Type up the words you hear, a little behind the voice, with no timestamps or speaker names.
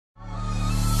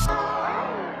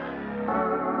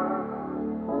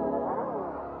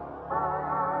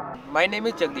My name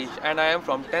is Jagdish and I am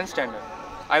from 10th standard.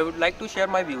 I would like to share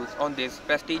my views on this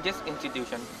prestigious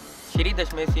institution, Shri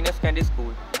Dasmesh Senior Secondary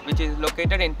School, which is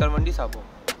located in Talwandi, Sabo.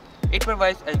 It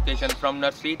provides education from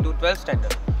nursery to 12th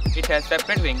standard. It has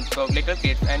separate wings for little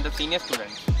kids and the senior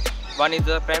students. One is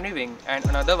the primary wing and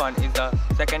another one is the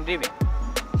secondary wing.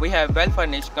 We have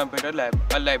well-furnished computer lab,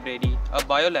 a library, a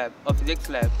bio lab, a physics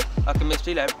lab, a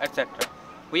chemistry lab, etc.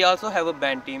 We also have a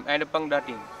band team and a Bhangra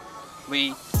team.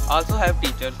 We also have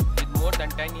teachers with more than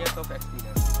 10 years of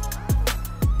experience.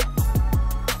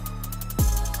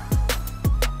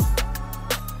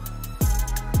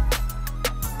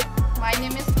 My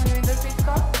name is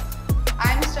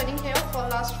I am studying here for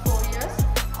last 4 years.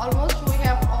 Almost we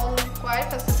have all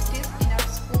required facilities in our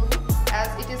school as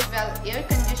it is well air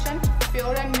conditioned,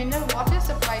 pure and mineral water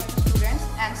supplied to students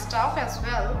and staff as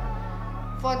well.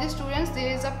 For the students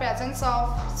there is a presence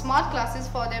of smart classes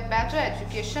for their better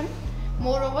education.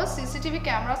 Moreover, CCTV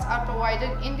cameras are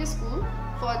provided in the school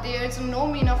for there is no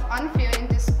mean of unfair in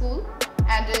this school,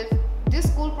 and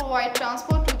this school provides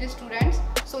transport to the students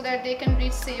so that they can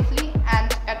reach safely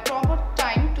and at proper